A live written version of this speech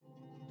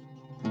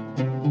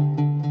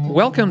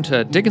Welcome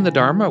to Dig in the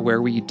Dharma,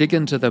 where we dig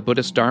into the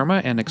Buddhist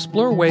Dharma and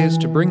explore ways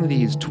to bring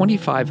these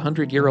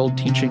 2,500-year-old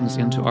teachings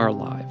into our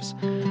lives.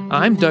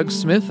 I'm Doug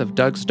Smith of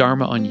Doug's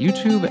Dharma on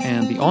YouTube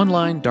and the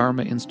online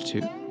Dharma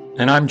Institute.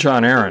 And I'm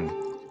John Aaron,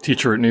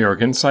 teacher at New York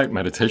Insight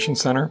Meditation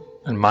Center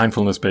and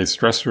mindfulness-based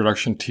stress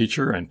reduction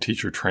teacher and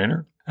teacher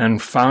trainer,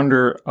 and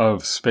founder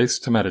of Space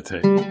to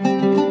Meditate.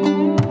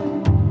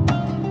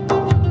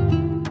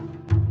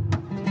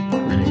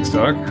 Greetings,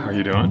 Doug. How are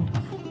you doing?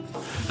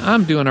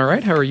 I'm doing all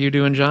right. How are you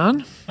doing,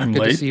 John? I'm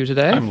Good late. to see you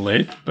today. I'm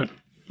late,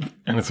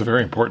 and it's a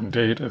very important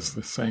date, as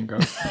the saying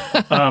goes.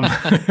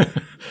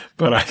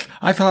 But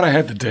I thought I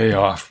had the day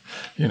off,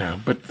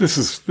 but this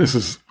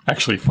is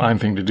actually a fine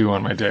thing to do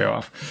on my day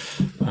off.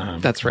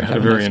 That's right. I had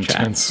a very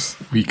intense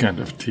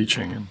weekend of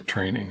teaching and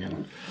training,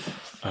 and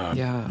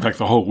in fact,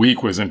 the whole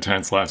week was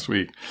intense last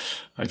week.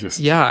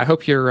 I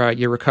hope your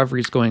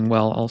recovery is going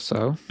well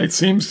also. It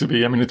seems to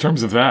be. I mean, in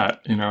terms of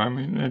that,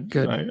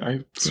 Good.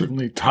 I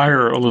certainly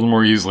tire a little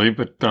more easily,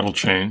 but that'll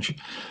change.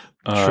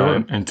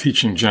 Sure. And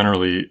teaching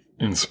generally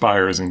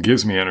inspires and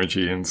gives me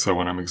energy. And so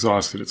when I'm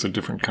exhausted, it's a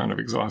different kind of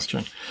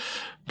exhaustion.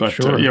 But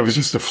sure. It was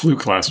just a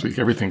fluke last week.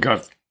 Everything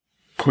got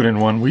put in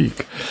 1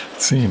 week,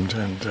 it seemed.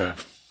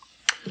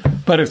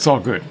 But it's all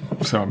good.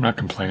 So I'm not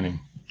complaining.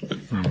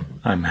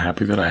 I'm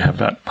happy that I have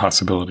that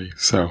possibility.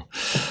 So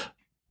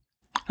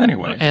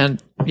anyway.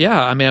 And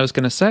I was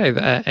going to say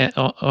that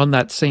on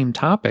that same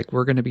topic,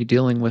 we're going to be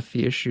dealing with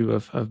the issue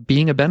of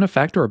being a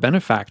benefactor or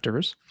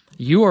benefactors.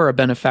 You are a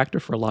benefactor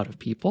for a lot of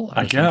people.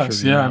 I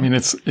guess. Sure I mean,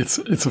 it's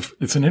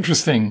an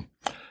interesting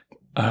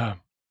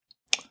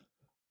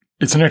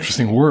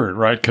word,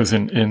 right? Because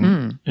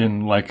in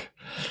like,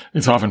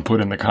 it's often put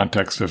in the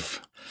context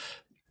of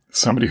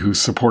somebody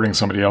who's supporting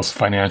somebody else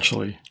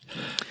financially.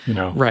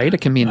 Right.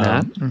 It can mean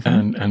that.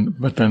 Mm-hmm.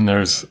 But then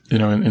there's,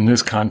 in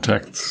this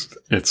context,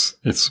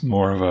 it's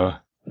more of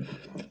a,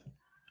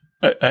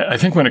 I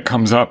think when it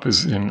comes up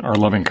is in our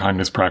loving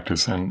kindness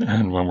practice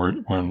and when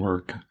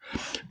we're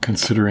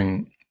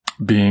considering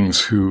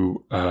beings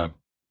who,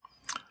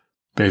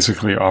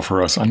 basically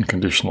offer us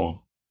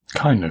unconditional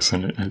kindness.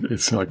 And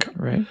it's like,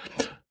 right.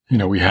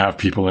 We have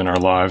people in our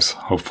lives,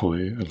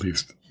 hopefully at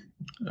least,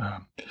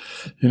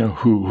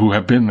 who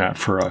have been that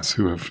for us,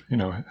 who have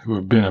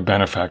been a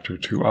benefactor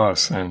to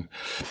us. And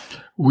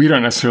we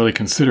don't necessarily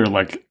consider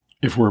like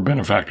if we're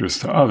benefactors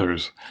to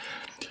others,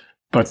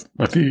 but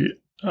the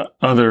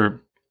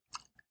other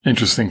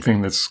interesting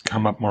thing that's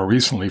come up more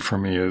recently for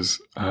me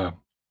is, there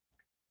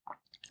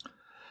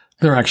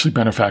are actually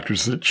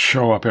benefactors that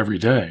show up every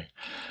day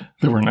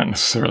that we're not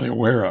necessarily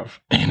aware of,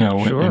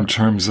 Sure. in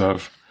terms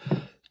of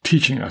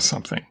teaching us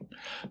something.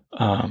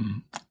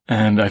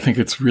 And I think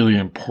it's really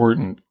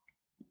important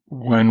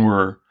when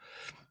we're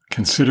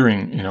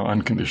considering,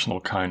 unconditional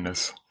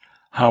kindness,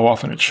 how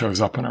often it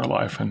shows up in our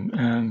life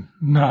and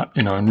not,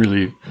 and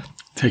really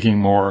taking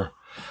more,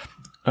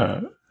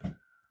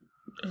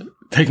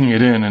 taking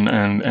it in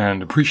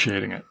and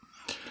appreciating it.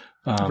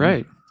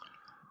 Right.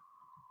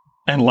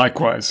 And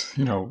likewise,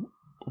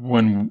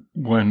 when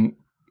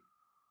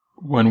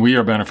we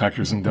are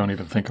benefactors and don't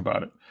even think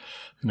about it,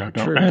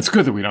 True. And it's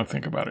good that we don't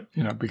think about it,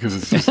 because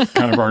it's just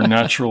kind of our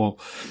natural,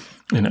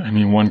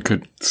 one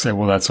could say,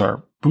 well, that's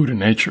our Buddha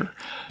nature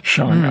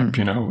showing up,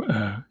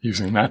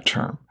 using that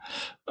term,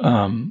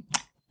 and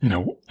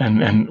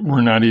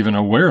we're not even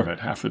aware of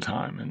it half the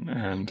time.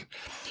 And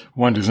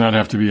one does not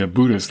have to be a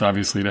Buddhist,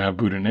 obviously, to have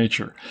Buddha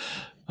nature.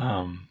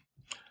 And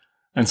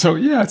so,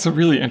 it's a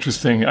really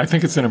interesting, I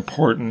think it's an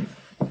important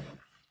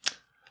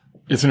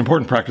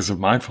practice of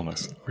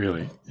mindfulness,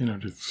 really,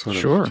 to sort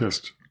of Sure.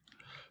 just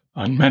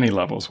on many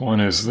levels.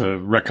 One is the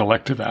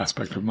recollective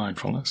aspect of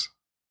mindfulness,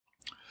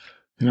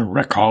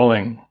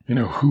 recalling,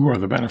 who are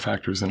the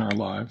benefactors in our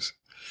lives.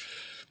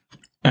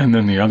 And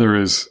then the other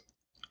is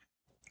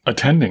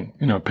attending,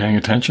 paying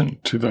attention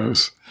to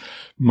those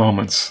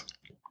moments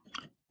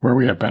where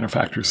we have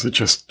benefactors that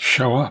just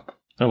show up.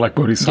 They're like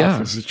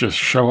bodhisattvas that just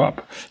show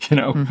up,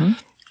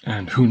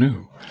 and who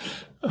knew?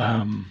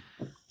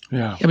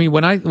 I mean,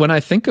 when I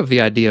think of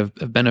the idea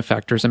of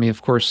benefactors,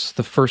 of course,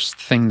 the first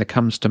thing that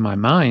comes to my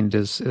mind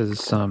is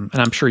and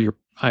I'm sure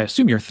I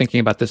assume you're thinking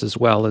about this as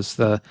well, is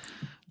the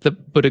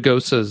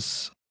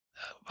Buddhaghosa's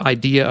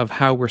idea of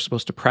how we're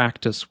supposed to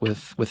practice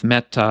with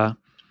metta,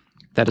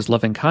 that is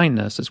loving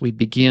kindness, as we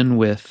begin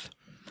with,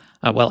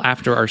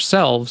 after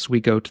ourselves, we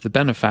go to the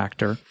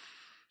benefactor,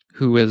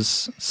 who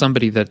is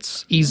somebody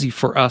that's easy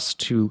for us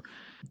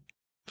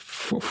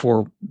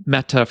for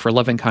metta, for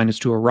loving kindness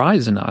to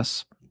arise in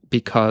us,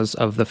 because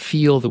of the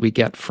feel that we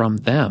get from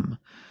them.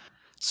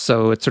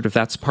 So it's sort of,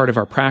 that's part of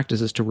our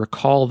practice, is to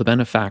recall the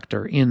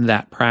benefactor in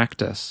that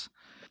practice.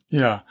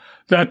 Yeah,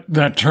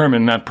 that term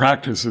in that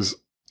practice is,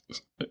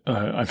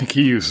 I think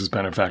he uses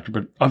benefactor,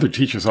 but other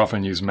teachers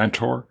often use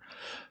mentor,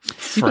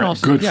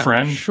 good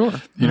friend.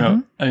 Sure.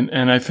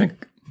 And I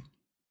think,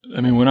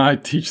 when I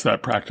teach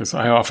that practice,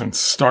 I often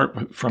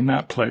start from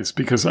that place,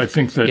 because I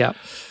think that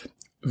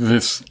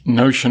this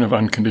notion of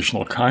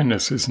unconditional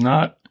kindness is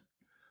not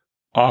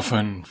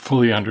often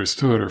fully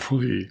understood or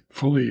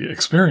fully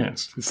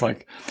experienced. It's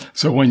like,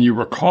 so when you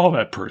recall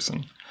that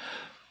person,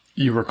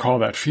 you recall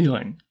that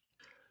feeling.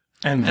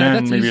 And then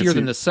that's maybe easier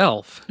than the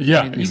self.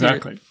 Yeah,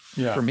 exactly.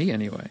 Yeah. For me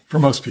anyway. For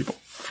most people.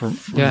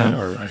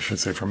 Or I should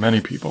say for many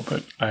people,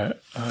 but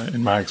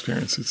in my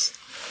experience, it's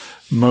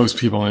most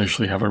people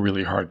initially have a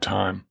really hard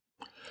time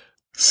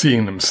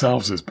seeing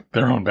themselves as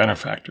their own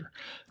benefactor.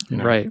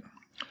 Right.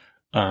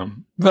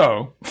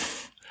 Though,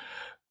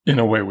 in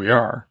a way we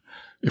are,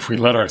 if we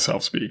let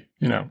ourselves be,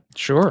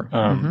 Sure.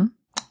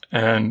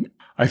 And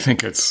I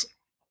think it's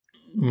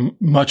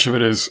much of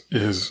it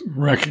is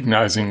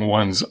recognizing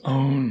one's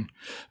own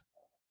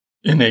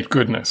innate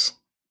goodness,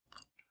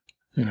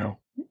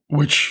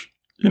 which,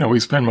 we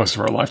spend most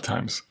of our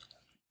lifetimes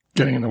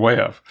getting in the way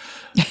of.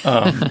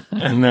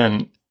 And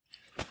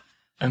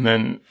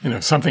then,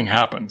 something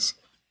happens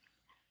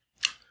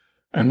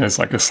and there's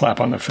like a slap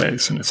on the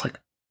face and it's like,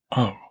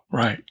 oh,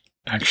 right.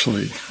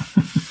 Actually,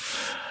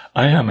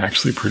 I am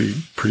actually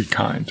pretty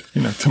kind,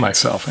 to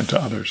myself and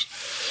to others.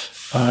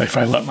 If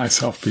I let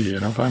myself be,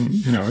 if I'm,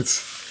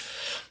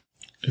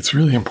 it's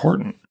really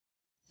important.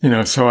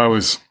 So I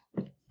was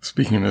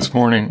speaking this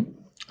morning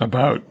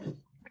about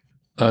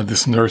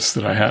this nurse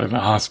that I had in the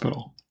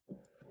hospital.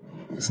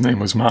 His name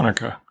was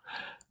Monica,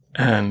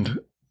 and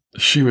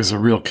she was a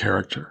real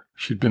character.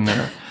 She'd been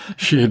there.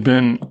 She had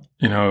been,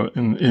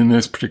 in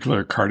this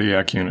particular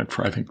cardiac unit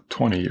for, I think,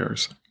 20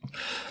 years.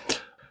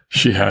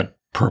 She had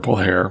purple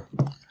hair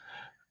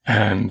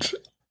and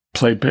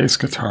played bass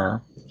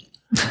guitar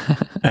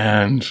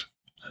and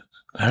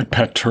had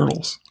pet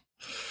turtles.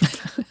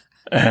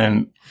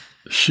 And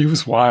she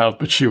was wild,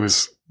 but she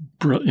was,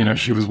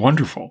 she was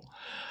wonderful.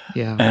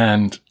 Yeah.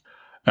 And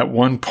at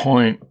one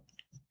point,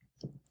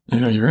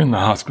 you're in the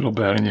hospital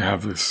bed and you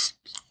have this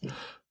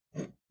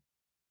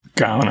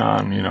gown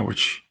on,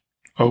 which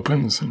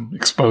opens and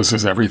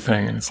exposes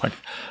everything. And it's like,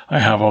 I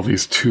have all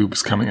these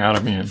tubes coming out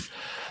of me.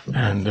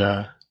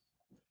 And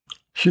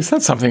she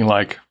said something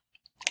like,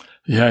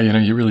 yeah,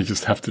 you really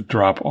just have to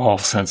drop all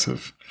sense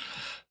of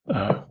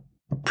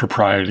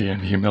propriety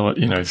and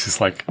humility. It's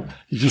just like,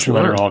 you just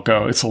let it all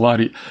go. It's a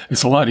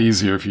lot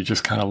easier if you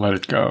just kind of let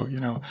it go,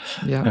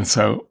 Yeah. And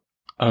so,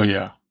 oh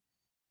yeah,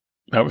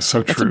 that was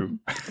so true.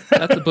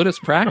 That's a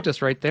Buddhist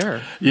practice right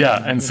there.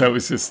 Yeah. And so it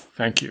was just,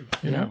 thank you,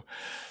 know.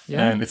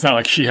 Yeah. And it's not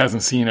like she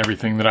hasn't seen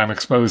everything that I'm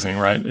exposing,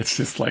 right? It's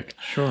just like,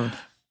 sure.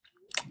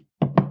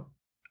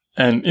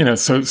 And,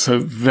 so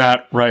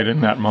that right in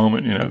that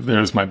moment,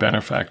 there's my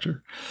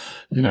benefactor,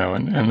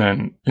 and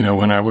then,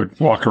 when I would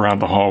walk around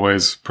the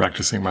hallways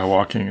practicing my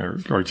walking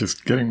or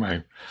just getting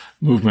my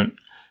movement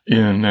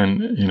in,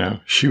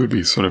 and, she would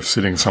be sort of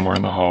sitting somewhere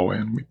in the hallway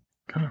and we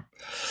kind of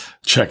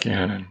check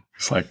in, and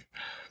it's like,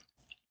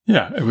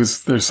 yeah,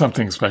 there's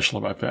something special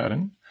about that.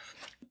 And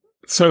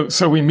so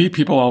we meet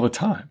people all the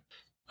time.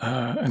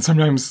 And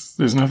sometimes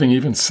there's nothing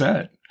even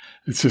said.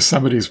 It's just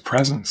somebody's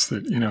presence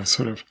that,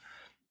 sort of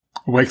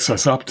wakes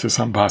us up to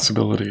some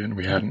possibility and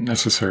we hadn't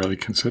necessarily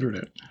considered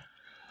it.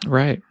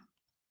 Right.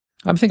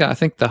 I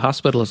think the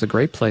hospital is a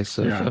great place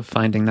of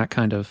finding that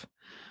kind of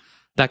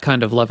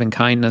loving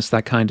kindness,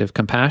 that kind of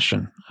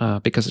compassion,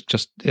 because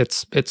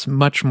it's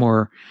much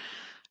more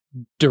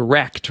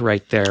direct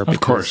right there. Because,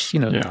 of course.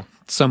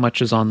 So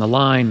much is on the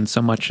line and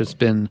so much has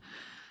been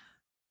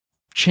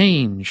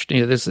changed.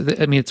 It's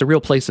a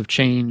real place of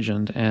change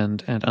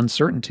and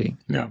uncertainty.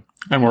 Yeah.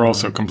 And we're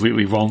also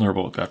completely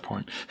vulnerable at that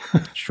point.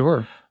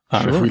 Sure.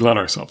 If we let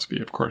ourselves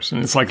be, of course.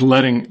 And it's like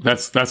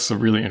that's a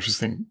really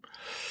interesting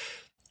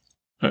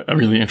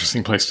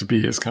place to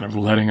be, is kind of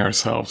letting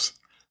ourselves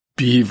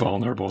be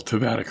vulnerable to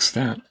that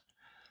extent.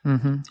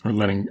 Mm-hmm. Or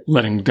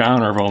letting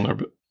down our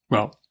vulnerability.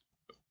 Well,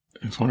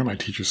 as one of my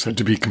teachers said,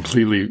 to be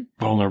completely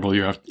vulnerable,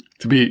 you have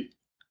to be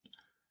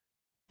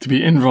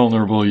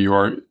invulnerable, you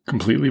are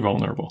completely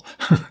vulnerable.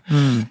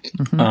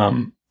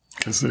 Mm-hmm.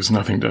 Because there's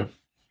nothing to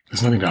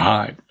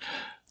hide.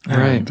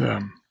 Right.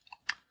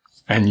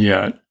 And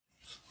yet,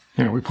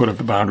 we put up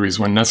the boundaries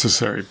when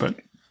necessary,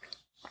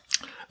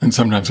 and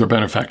sometimes our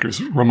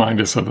benefactors remind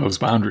us of those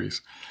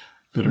boundaries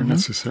that are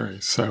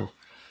necessary. So,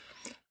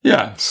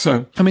 yeah.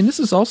 So, this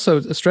is also,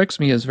 it strikes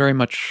me as very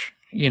much,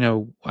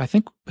 I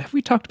think, have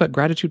we talked about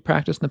gratitude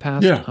practice in the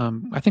past? Yeah.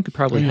 I think we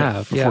probably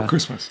have. Before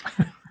Christmas.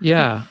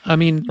 Yeah. Or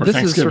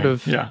this is sort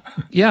of,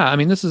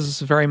 this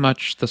is very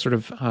much the sort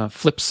of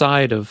flip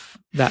side of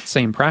that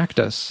same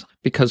practice,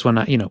 because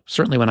when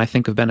certainly when I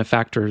think of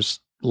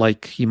benefactors,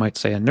 like you might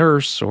say a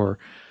nurse, or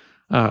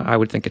I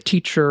would think a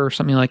teacher or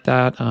something like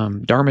that,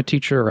 Dharma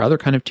teacher or other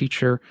kind of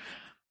teacher,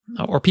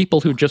 or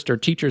people who just are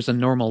teachers in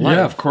normal life.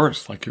 Yeah, of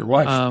course, like your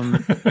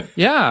wife.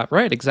 Yeah,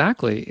 right,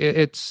 exactly.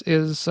 It's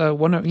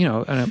one of,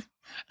 an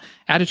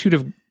attitude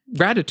of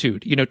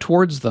gratitude,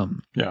 towards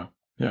them. Yeah,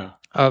 yeah.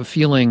 Of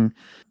feeling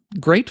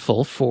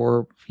grateful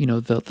for,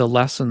 the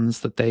lessons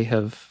that they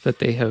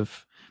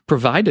have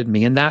provided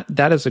me, and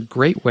that is a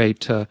great way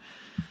to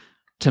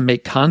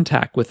make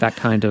contact with that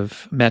kind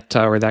of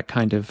metta or that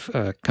kind of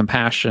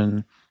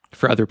compassion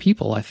for other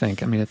people, I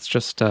think. It's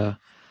just,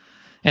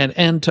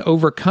 and to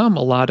overcome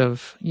a lot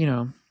of,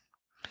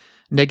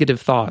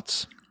 negative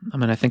thoughts. I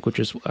mean, I think which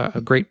is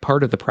a great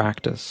part of the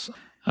practice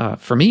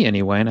for me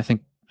anyway. And I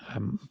think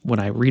when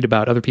I read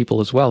about other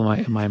people as well,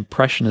 my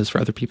impression is for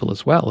other people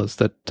as well is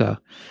that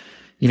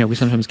we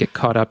sometimes get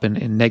caught up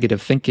in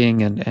negative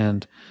thinking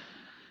and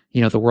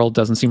the world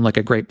doesn't seem like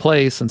a great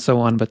place and so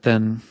on. But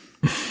then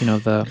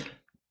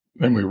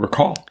then we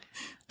recall.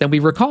 We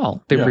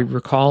recall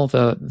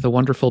the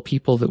wonderful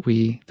people that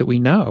we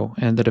know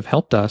and that have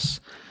helped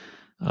us,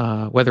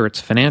 whether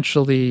it's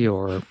financially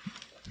or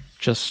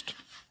just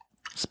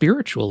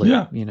spiritually.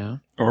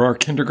 Or our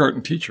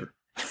kindergarten teacher.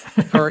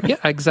 Or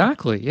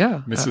exactly.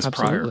 Yeah. Mrs.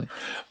 Absolutely.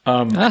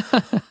 Pryor.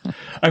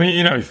 I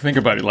mean, think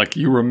about it. Like,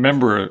 you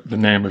remember the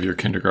name of your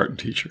kindergarten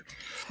teacher.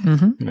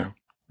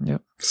 Mm-hmm.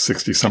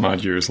 60 some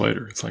odd years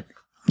later. It's like,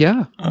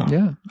 yeah.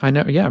 I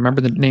know. Yeah. I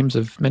remember the names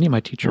of many of my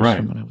teachers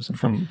from when I was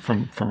from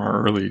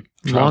our early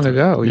childhood.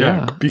 Long ago.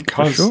 Yeah.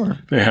 Because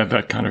they had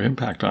that kind of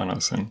impact on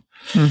us. And,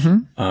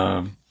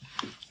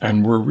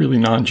 and we're really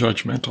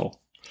non-judgmental,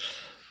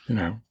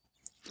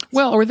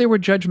 Well, or they were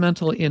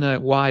judgmental in a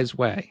wise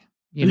way.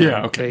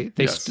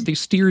 They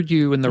steered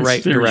you in the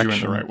right direction. You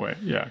in the right way.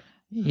 Yeah.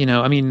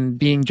 I mean,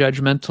 being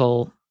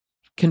judgmental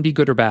can be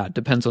good or bad,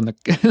 depends on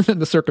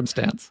the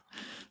circumstance.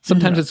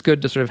 Sometimes it's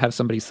good to sort of have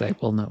somebody say,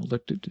 "Well, no,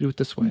 look, do it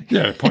this way."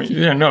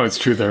 Yeah, no, it's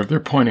true. They're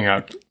pointing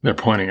out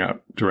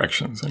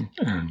directions,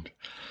 and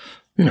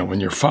when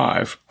you're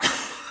 5,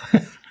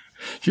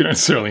 you don't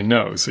necessarily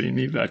know, so you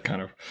need that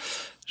kind of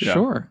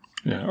sure.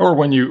 Yeah, or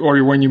when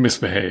you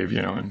misbehave,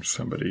 and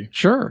somebody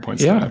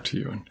points that out to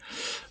you, and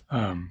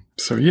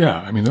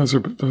I mean, those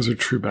are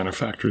true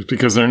benefactors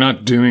because they're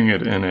not doing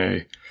it in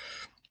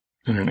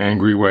an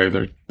angry way.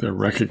 They're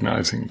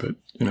recognizing that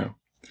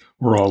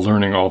we're all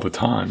learning all the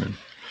time,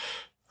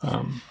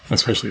 and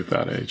especially at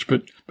that age.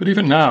 But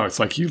even now, it's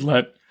like you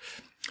let,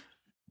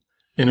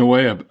 in a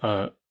way,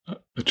 a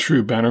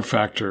true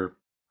benefactor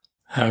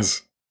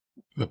has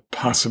the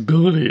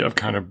possibility of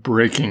kind of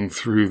breaking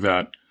through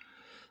that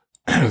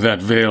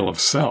veil of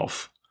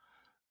self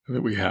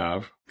that we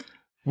have,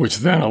 which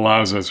then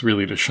allows us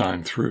really to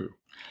shine through.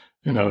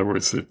 In other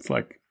words, it's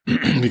like,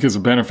 because a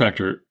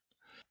benefactor,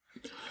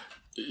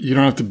 you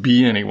don't have to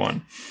be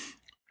anyone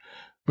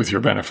with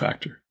your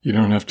benefactor. You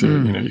don't have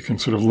to, you can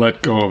sort of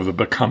let go of the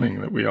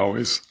becoming that we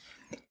always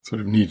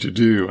sort of need to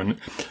do. And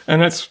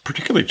that's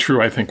particularly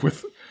true, I think,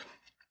 with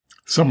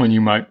someone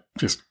you might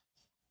just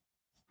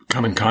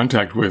come in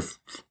contact with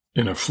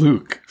in a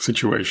fluke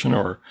situation,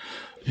 or,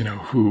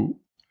 who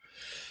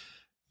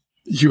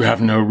you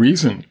have no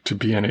reason to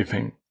be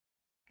anything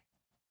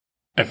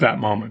at that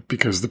moment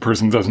because the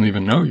person doesn't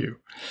even know you,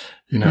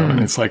 and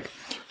it's like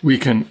we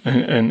can,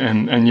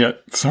 and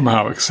yet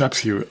somehow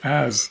accepts you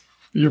as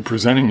you're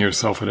presenting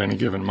yourself at any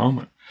given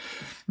moment.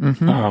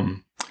 Mm-hmm.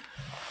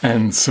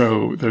 And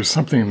so there's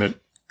something that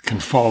can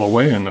fall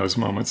away in those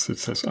moments that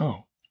says,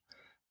 oh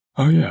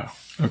yeah,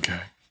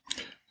 okay.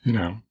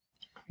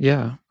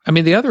 Yeah. I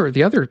mean, the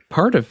other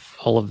part of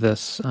all of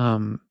this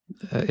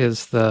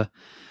is the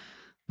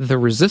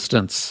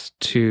resistance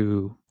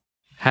to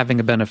having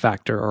a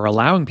benefactor or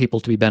allowing people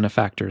to be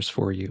benefactors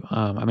for you.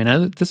 I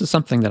mean, this is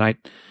something that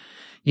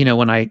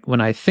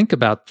when I think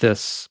about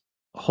this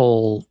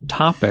whole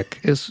topic,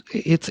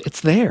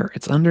 it's there,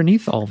 it's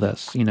underneath all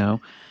this,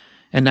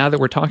 and now that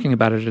we're talking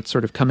about it, it's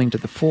sort of coming to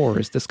the fore.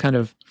 Is this kind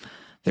of,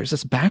 there's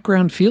this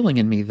background feeling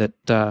in me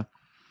that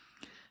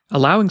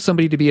allowing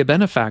somebody to be a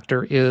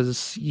benefactor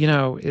is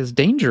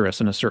dangerous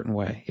in a certain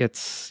way.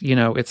 It's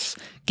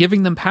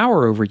giving them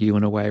power over you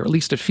in a way, or at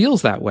least it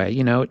feels that way.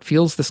 It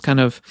feels this kind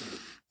of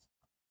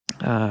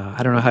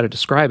I don't know how to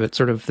describe it,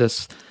 sort of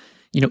this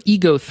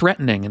ego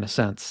threatening in a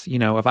sense,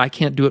 if I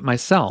can't do it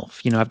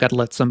myself, I've got to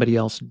let somebody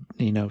else,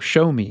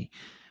 show me.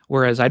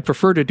 Whereas I'd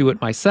prefer to do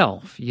it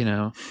myself,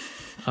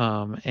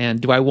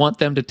 and do I want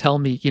them to tell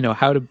me,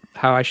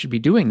 how I should be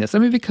doing this? I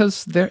mean,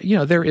 because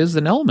there is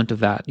an element of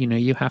that,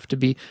 you have to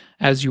be,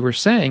 as you were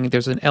saying,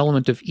 there's an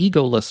element of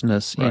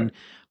egolessness in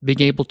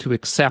being able to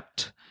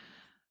accept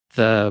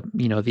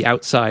the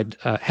outside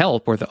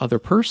help or the other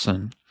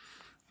person.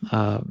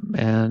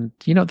 And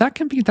that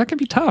can be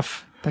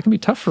tough. That can be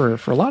tough for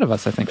a lot of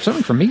us, I think.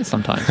 Certainly for me,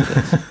 sometimes it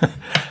is.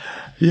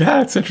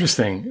 Yeah, it's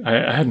interesting.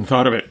 I hadn't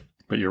thought of it,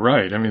 but you're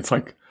right. I mean, it's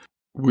like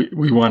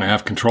we want to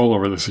have control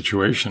over the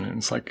situation, and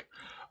it's like,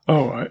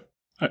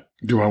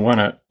 do I want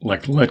to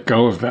let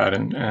go of that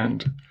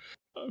and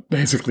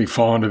basically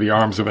fall into the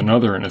arms of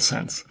another in a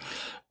sense?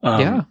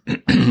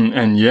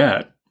 And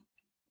yet,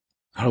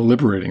 how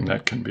liberating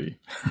that can be.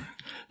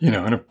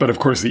 But of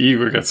course the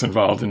ego gets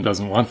involved and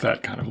doesn't want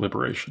that kind of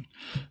liberation,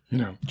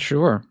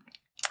 Sure.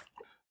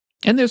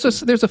 And there's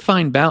a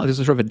fine balance. There's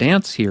a sort of a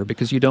dance here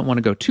because you don't want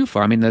to go too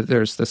far. I mean,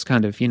 there's this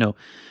kind of,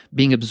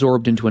 being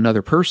absorbed into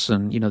another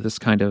person, this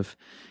kind of,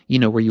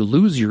 where you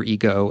lose your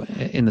ego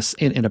in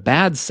a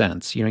bad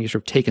sense, you're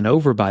sort of taken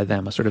over by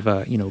them, a sort of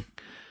a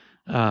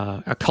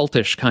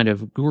cultish kind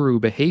of guru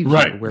behavior.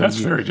 Right. That's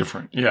very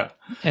different. Yeah.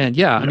 And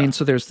I mean,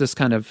 so there's this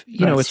kind of,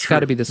 it's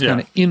got to be this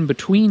kind of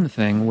in-between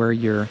thing where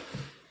you're,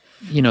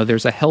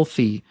 there's a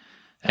healthy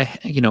a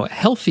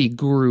healthy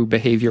guru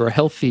behavior, a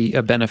healthy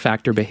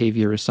benefactor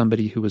behavior is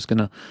somebody who is going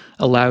to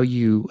allow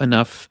you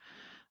enough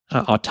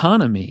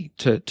autonomy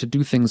to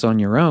do things on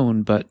your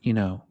own, but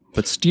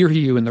steer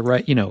you in the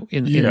right, in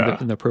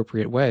the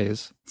appropriate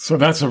ways. So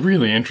that's a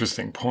really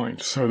interesting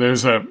point. So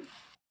there's the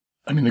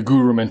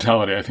guru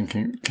mentality, I think,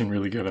 can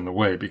really get in the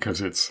way,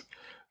 because it's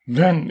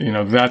then,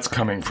 that's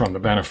coming from the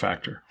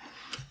benefactor,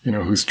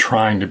 who's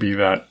trying to be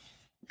that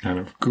kind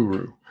of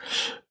guru.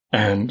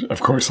 And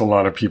of course, a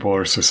lot of people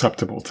are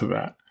susceptible to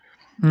that.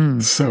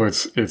 So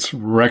it's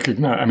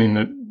recognized. I mean,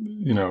 that,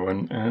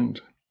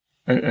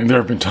 and there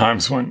have been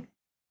times when,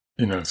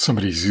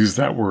 somebody's used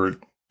that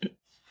word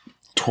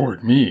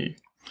toward me,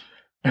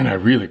 and I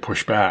really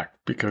push back,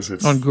 because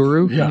it's on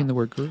guru. Yeah. You mean the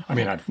word guru? I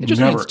mean, it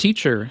just means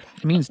teacher.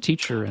 It means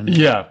teacher, and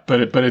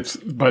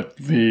but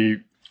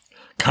the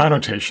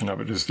connotation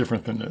of it is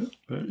different than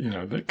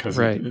because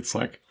it's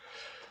like,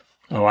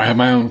 oh, I have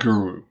my own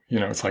guru.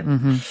 It's like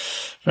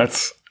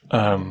that's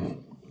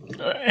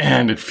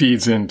and it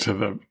feeds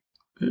into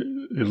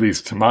at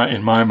least in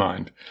my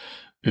mind,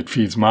 it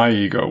feeds my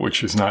ego,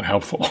 which is not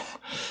helpful.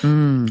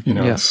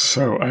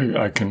 So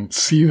I can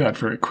see that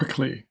very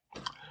quickly.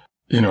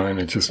 And I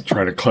just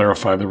try to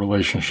clarify the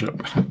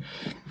relationship.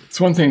 It's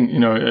one thing,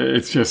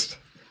 it's just,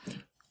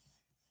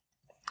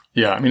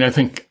 I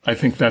think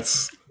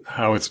that's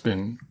how it's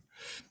been.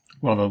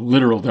 Well, the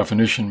literal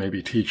definition may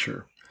be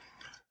teacher.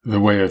 The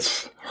way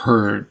it's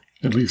heard,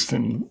 at least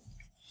in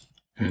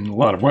a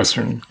lot of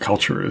Western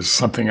culture, is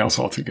something else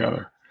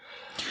altogether.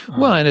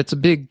 Well, and it's a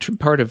big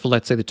part of,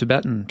 let's say, the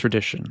Tibetan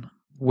tradition,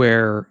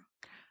 where,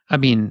 I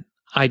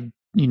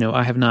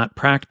have not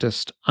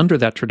practiced under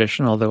that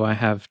tradition, although I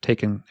have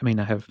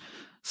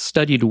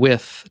studied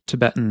with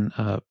Tibetan,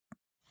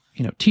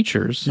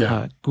 teachers,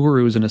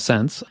 gurus in a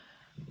sense.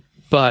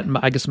 But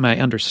I guess my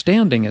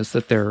understanding is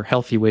that there are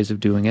healthy ways of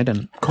doing it,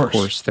 and of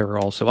course there are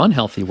also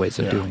unhealthy ways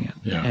of doing it.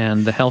 Yeah.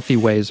 And the healthy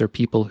ways are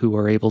people who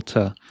are able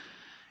to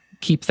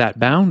keep that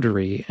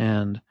boundary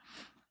and,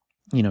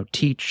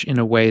 teach in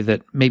a way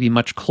that may be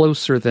much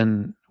closer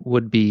than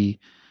would be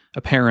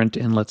apparent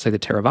in, let's say, the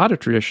Theravada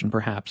tradition,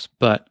 perhaps,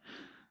 but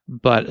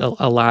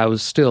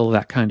allows still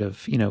that kind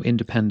of,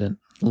 independent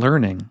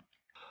learning.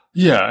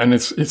 Yeah, and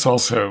it's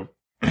also,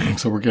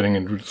 so we're getting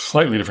into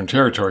slightly different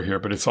territory here,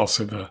 but it's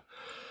also the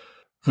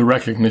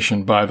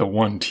recognition by the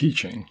one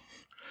teaching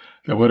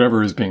that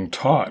whatever is being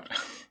taught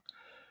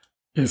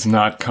is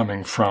not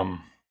coming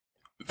from,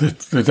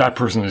 that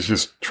person is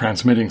just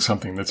transmitting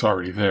something that's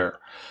already there.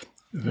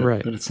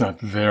 That it's not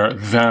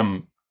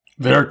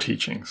their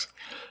teachings.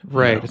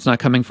 Right. It's not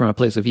coming from a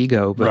place of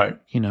ego,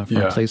 but, from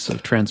a place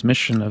of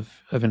transmission of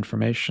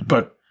information.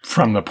 But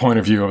from the point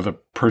of view of the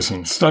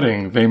person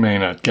studying, they may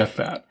not get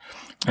that.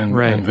 And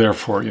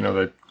therefore,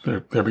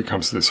 there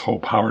becomes this whole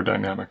power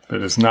dynamic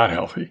that is not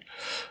healthy.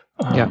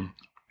 And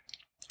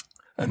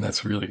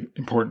that's really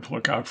important to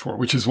look out for,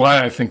 which is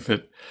why I think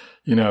that,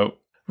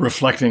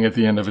 reflecting at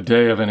the end of a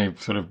day of any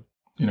sort of,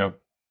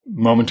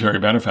 momentary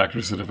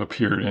benefactors that have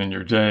appeared in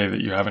your day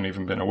that you haven't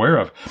even been aware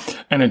of.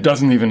 And it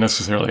doesn't even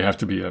necessarily have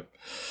to be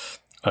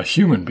a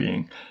human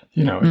being,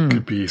 it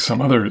could be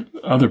some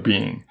other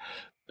being,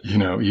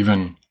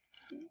 even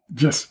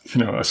just,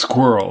 a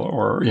squirrel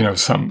or,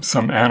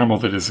 some animal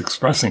that is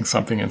expressing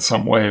something in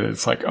some way that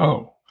it's like,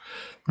 oh,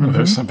 well,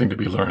 there's something to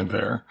be learned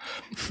there,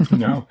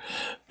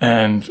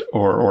 and,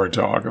 or a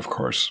dog, of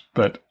course.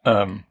 But,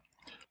 so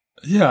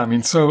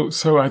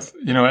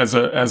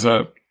as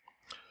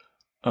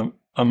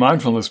a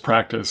mindfulness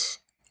practice,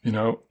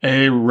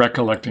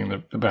 recollecting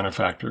the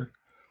benefactor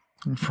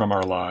from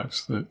our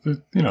lives,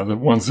 the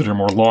ones that are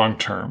more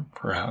long-term,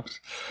 perhaps,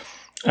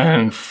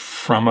 and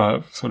from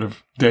a sort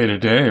of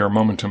day-to-day or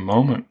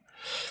moment-to-moment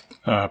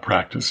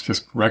practice,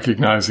 just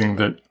recognizing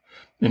that,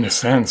 in a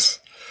sense,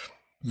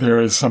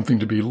 there is something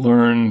to be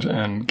learned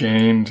and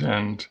gained,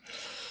 and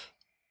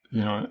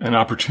an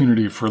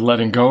opportunity for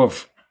letting go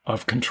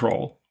of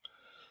control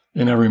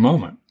in every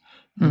moment.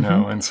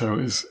 And so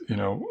is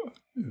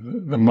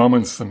the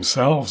moments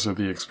themselves or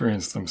the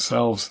experience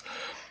themselves,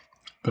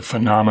 the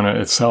phenomena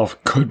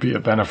itself could be a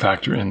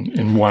benefactor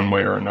in one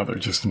way or another,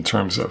 just in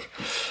terms of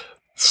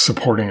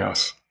supporting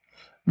us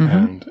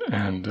and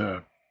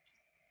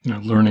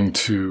learning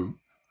to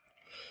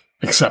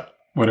accept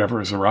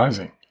whatever is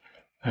arising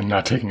and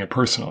not taking it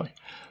personally.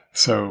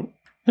 So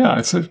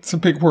it's a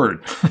big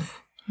word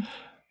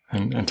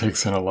and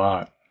takes in a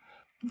lot.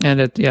 And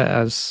it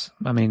has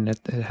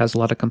a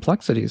lot of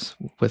complexities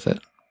with it.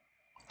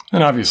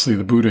 And obviously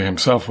the Buddha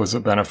himself was a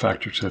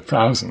benefactor to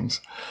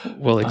thousands.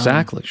 Well,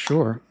 exactly,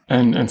 sure.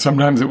 And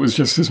sometimes it was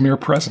just his mere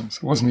presence.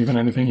 It wasn't even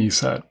anything he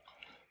said.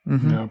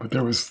 But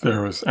there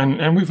was,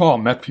 and we've all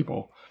met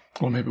people.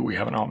 Well, maybe we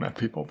haven't all met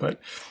people, but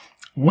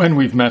when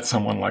we've met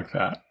someone like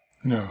that,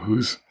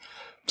 who's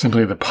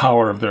simply the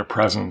power of their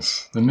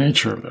presence, the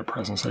nature of their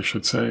presence, I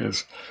should say,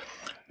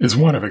 is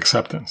one of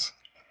acceptance.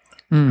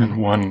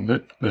 And one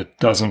that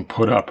doesn't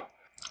put up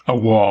a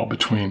wall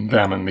between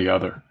them and the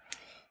other.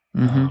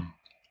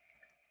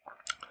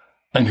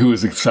 And who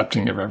is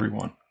accepting of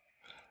everyone.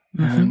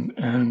 And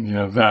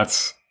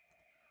that's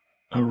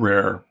a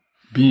rare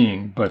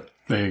being, but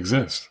they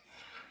exist.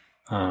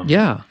 And,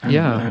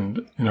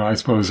 I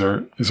suppose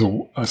there is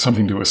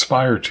something to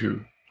aspire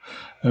to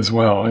as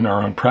well in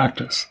our own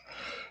practice.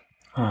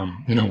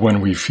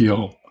 When we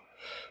feel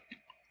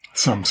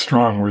some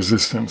strong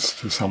resistance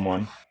to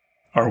someone,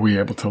 are we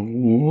able to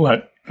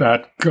let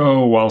that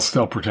go while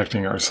still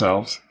protecting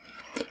ourselves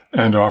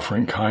and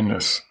offering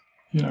kindness,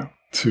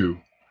 to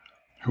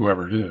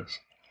whoever it is?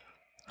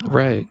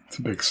 Right. It's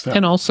a big step.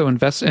 And also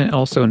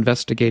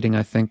investigating,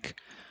 I think,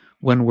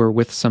 when we're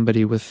with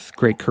somebody with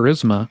great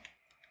charisma,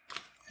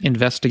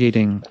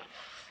 investigating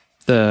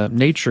the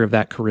nature of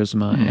that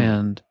charisma.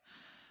 And,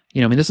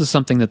 this is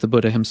something that the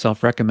Buddha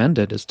himself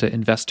recommended, is to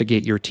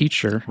investigate your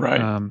teacher.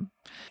 Right.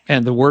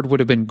 And the word would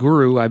have been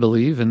guru, I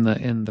believe, in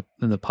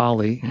the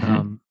Pali.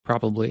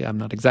 Probably, I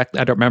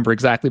don't remember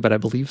exactly, but I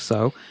believe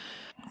so.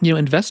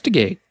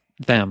 Investigate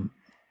them.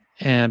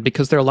 And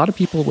because there are a lot of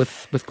people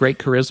with great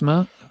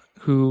charisma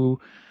who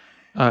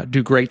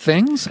do great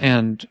things,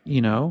 and,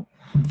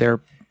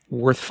 they're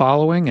worth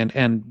following.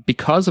 And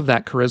because of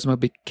that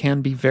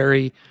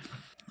charisma,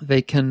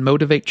 they can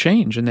motivate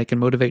change, and they can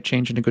motivate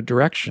change in a good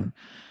direction.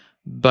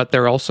 But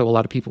there are also a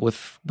lot of people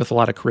with a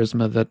lot of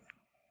charisma that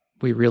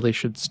we really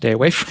should stay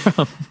away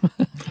from.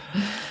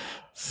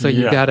 So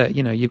you've got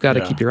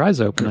to keep your eyes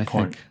open, Good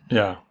point. think.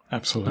 Yeah,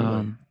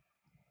 absolutely.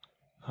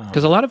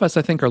 Because a lot of us,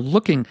 I think, are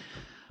looking.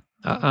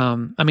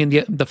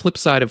 The flip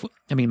side of,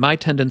 my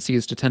tendency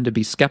is to tend to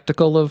be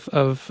skeptical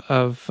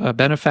of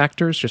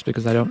benefactors, just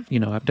because I don't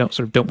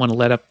want to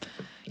let up.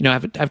 I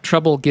have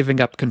trouble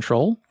giving up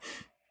control.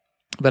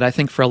 But I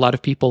think for a lot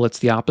of people, it's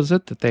the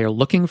opposite, that they are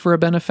looking for a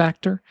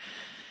benefactor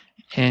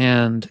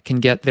and can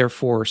get,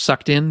 therefore,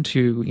 sucked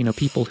into,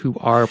 people who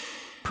are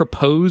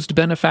proposed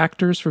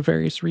benefactors for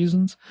various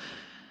reasons.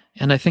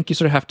 And I think you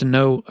sort of have to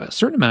know a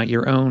certain amount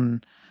your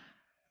own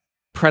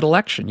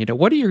predilection.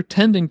 What are you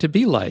tending to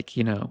be like?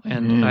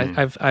 And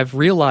I've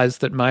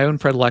realized that my own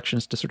predilection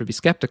is to sort of be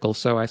skeptical,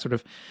 so I sort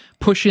of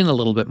push in a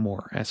little bit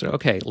more. I said,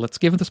 okay, let's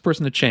give this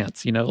person a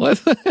chance.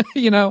 Let's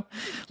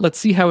let's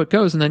see how it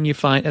goes. And then you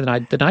find, and I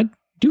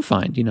do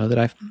find, that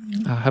I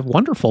have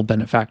wonderful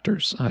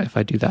benefactors if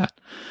I do that.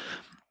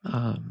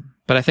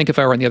 But I think if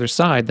I were on the other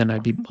side, then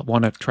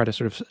want to try to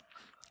sort of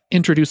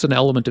introduce an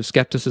element of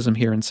skepticism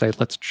here and say,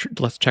 let's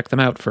check them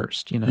out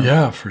first.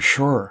 Yeah, for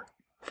sure.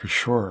 For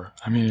sure.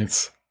 In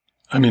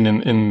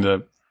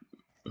the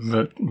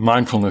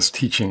mindfulness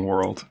teaching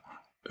world,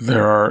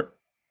 there are,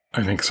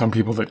 I think, some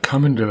people that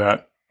come into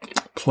that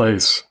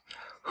place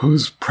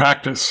whose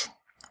practice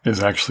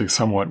is actually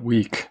somewhat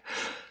weak,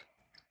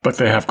 but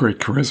they have great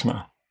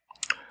charisma.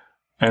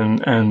 And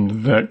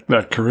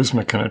that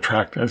charisma can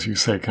attract, as you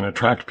say,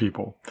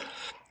 people.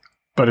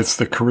 But it's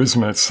the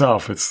charisma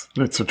itself,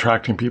 it's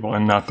attracting people,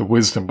 and not the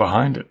wisdom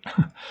behind it.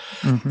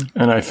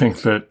 And I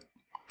think that,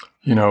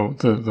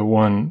 the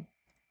one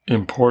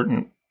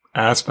important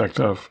aspect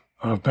of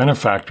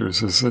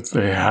benefactors is that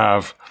they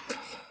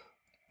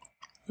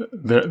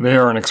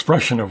are an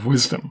expression of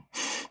wisdom.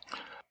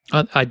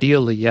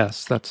 Ideally,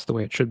 yes, that's the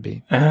way it should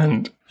be.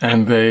 And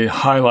they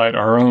highlight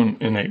our own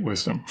innate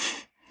wisdom,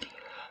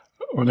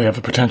 or they have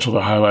the potential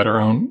to highlight our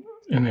own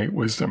innate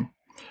wisdom.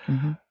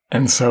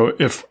 And so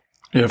if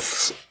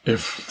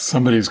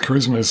somebody's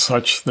charisma is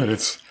such that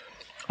it's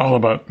all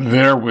about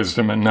their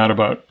wisdom and not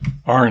about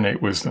our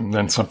innate wisdom,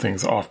 then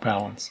something's off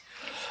balance.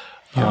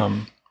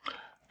 Yeah.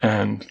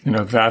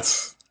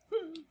 That's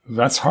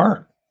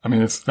hard.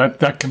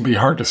 That can be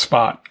hard to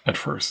spot at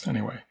first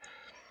anyway,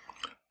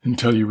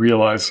 until you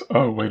realize,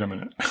 oh, wait a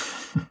minute.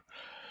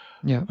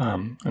 Yeah.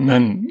 And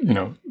then,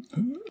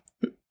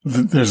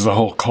 there's the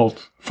whole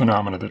cult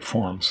phenomena that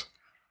forms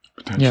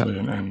potentially.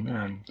 Yeah.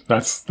 And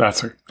that's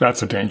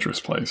a dangerous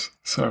place.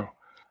 So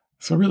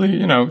really,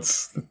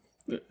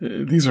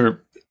 these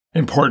are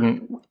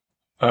important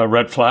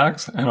red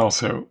flags, and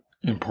also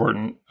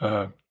important,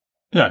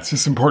 it's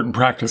just important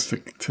practice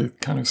to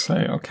kind of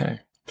say, okay,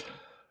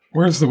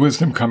 where's the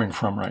wisdom coming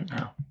from right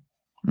now?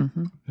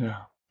 Yeah.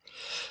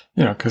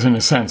 Because in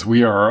a sense,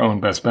 we are our own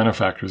best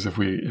benefactors if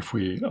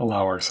we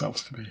allow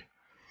ourselves to be.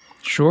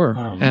 Sure.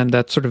 And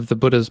that's sort of the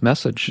Buddha's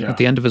message at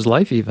the end of his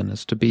life, even,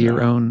 is to be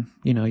your own,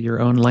 your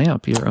own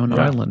lamp, your own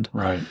island.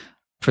 Right.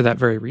 For that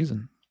very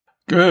reason.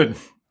 Good.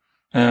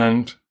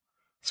 And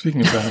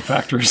speaking of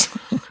benefactors,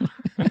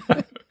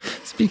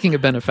 speaking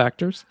of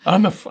benefactors,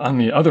 on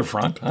the other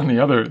front,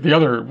 the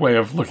other way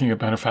of looking at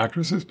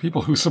benefactors is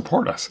people who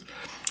support us,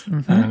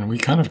 and we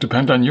kind of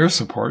depend on your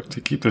support to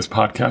keep this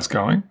podcast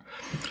going.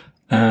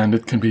 And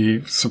it can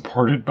be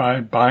supported by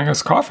buying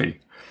us coffee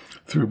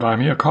through Buy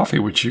Me a Coffee,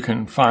 which you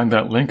can find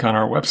that link on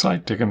our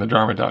website,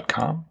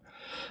 diggingthedharma.com,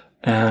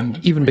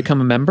 and even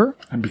become a member,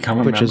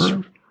 which is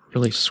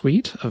really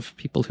sweet of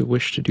people who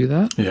wish to do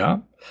that. Yeah.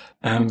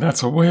 And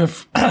that's a way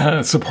of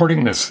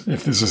supporting this.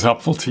 If this is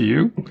helpful to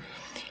you,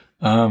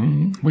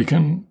 we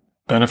can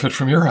benefit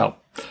from your help.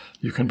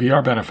 You can be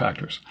our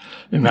benefactors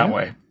in that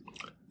way.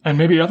 And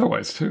maybe other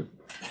ways too.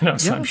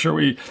 So I'm sure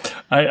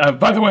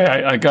by the way,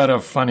 I got a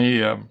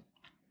funny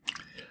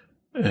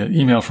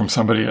email from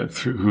somebody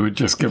who had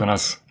just given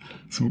us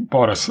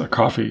bought us a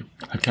coffee.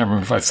 I can't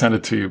remember if I sent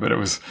it to you, but it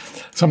was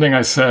something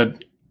I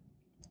said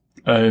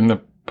in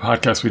the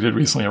podcast we did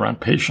recently around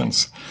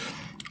patience.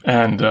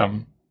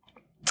 And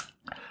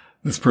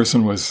this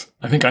person was,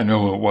 I think I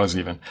know who it was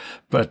even,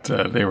 but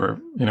they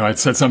were, I'd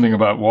said something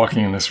about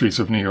walking in the streets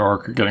of New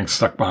York or getting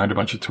stuck behind a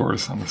bunch of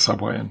tourists on the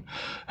subway and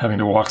having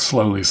to walk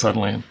slowly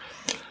suddenly. And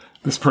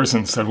this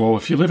person said, well,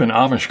 if you live in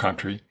Amish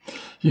country,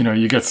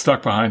 you get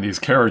stuck behind these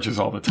carriages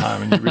all the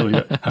time and you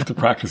really have to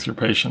practice your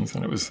patience.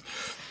 And it was,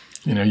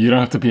 you don't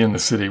have to be in the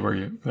city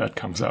where that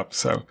comes up.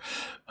 So,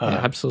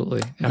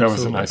 absolutely. That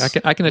was a nice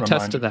I can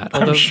attest to that.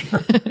 Although sure.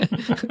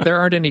 there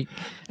aren't any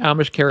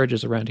Amish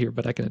carriages around here,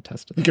 but I can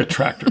attest to that. You get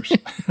tractors.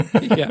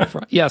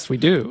 Yes, we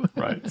do.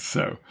 Right.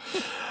 So,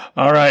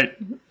 all right,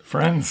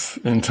 friends,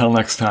 until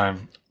next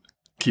time,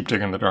 keep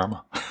digging the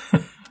Dharma.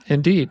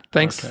 Indeed.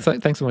 Thanks. Okay.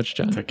 Thanks so much,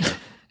 John. Take care.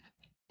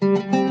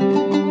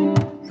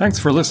 Thanks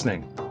for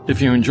listening.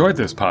 If you enjoyed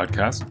this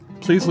podcast,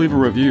 please leave a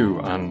review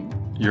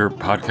on your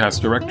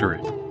podcast directory.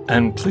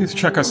 And please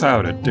check us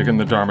out at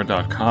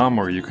diggingthedharma.com,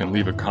 where you can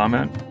leave a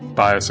comment,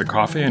 buy us a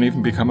coffee, and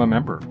even become a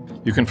member.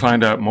 You can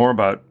find out more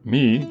about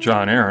me,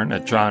 John Aaron,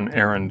 at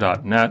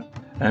johnaaron.net,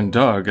 and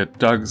Doug at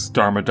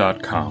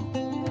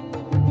dougsdharma.com.